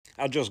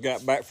I just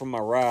got back from my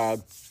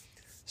ride.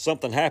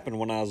 Something happened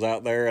when I was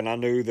out there, and I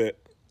knew that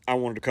I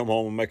wanted to come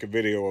home and make a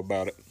video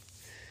about it.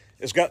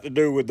 It's got to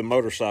do with the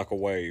motorcycle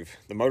wave.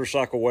 The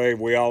motorcycle wave,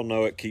 we all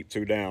know it, keep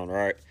two down,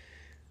 right?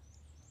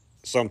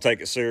 Some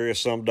take it serious,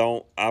 some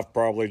don't. I've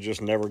probably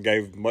just never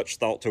gave much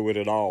thought to it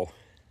at all.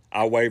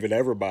 I wave at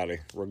everybody,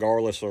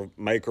 regardless of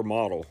make or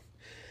model.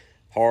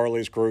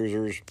 Harleys,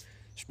 cruisers,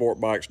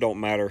 sport bikes, don't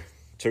matter,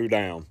 two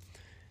down.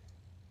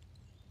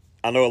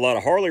 I know a lot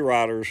of Harley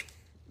riders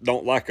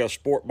don't like us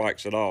sport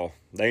bikes at all.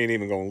 They ain't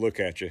even gonna look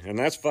at you, and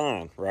that's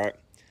fine, right?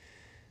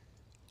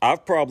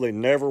 I've probably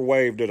never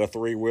waved at a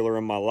three-wheeler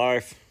in my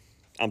life.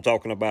 I'm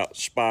talking about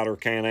Spider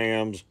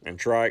Can-Ams and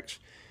trikes,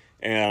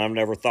 and I've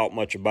never thought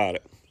much about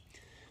it.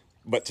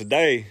 But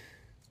today,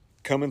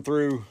 coming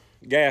through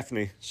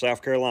Gaffney,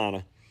 South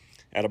Carolina,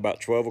 at about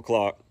 12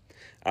 o'clock,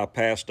 I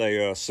passed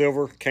a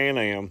silver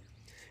Can-Am,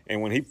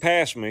 and when he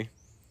passed me,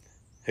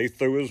 he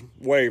threw his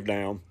wave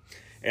down,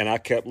 and I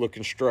kept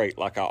looking straight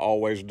like I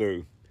always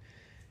do.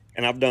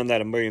 And I've done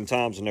that a million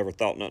times and never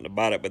thought nothing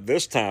about it, but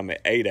this time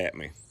it ate at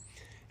me.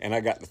 And I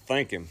got to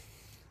thinking,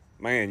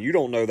 man, you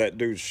don't know that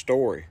dude's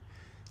story.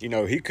 You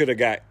know, he could have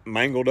got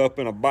mangled up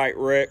in a bike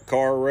wreck,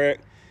 car wreck.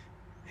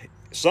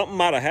 Something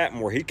might have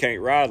happened where he can't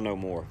ride no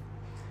more.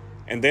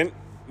 And then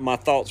my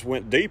thoughts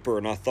went deeper,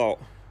 and I thought,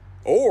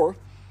 or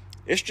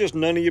it's just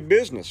none of your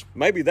business.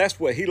 Maybe that's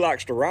what he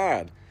likes to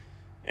ride.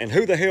 And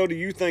who the hell do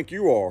you think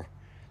you are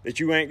that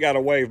you ain't got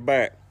a wave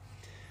back?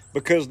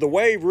 Because the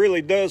wave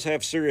really does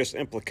have serious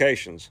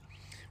implications.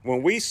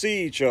 When we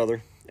see each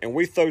other and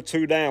we throw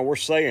two down, we're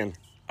saying,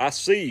 I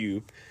see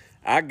you,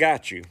 I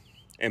got you,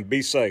 and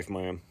be safe,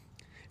 man.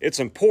 It's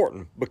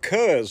important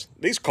because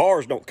these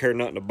cars don't care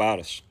nothing about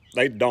us.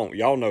 They don't.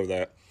 Y'all know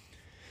that.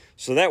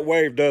 So that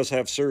wave does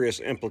have serious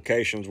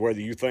implications,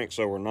 whether you think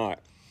so or not.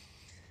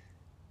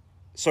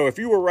 So if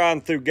you were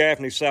riding through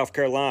Gaffney, South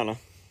Carolina,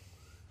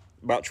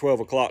 about 12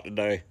 o'clock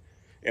today,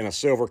 in a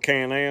silver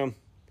Can-Am,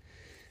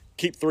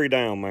 keep three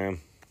down, man.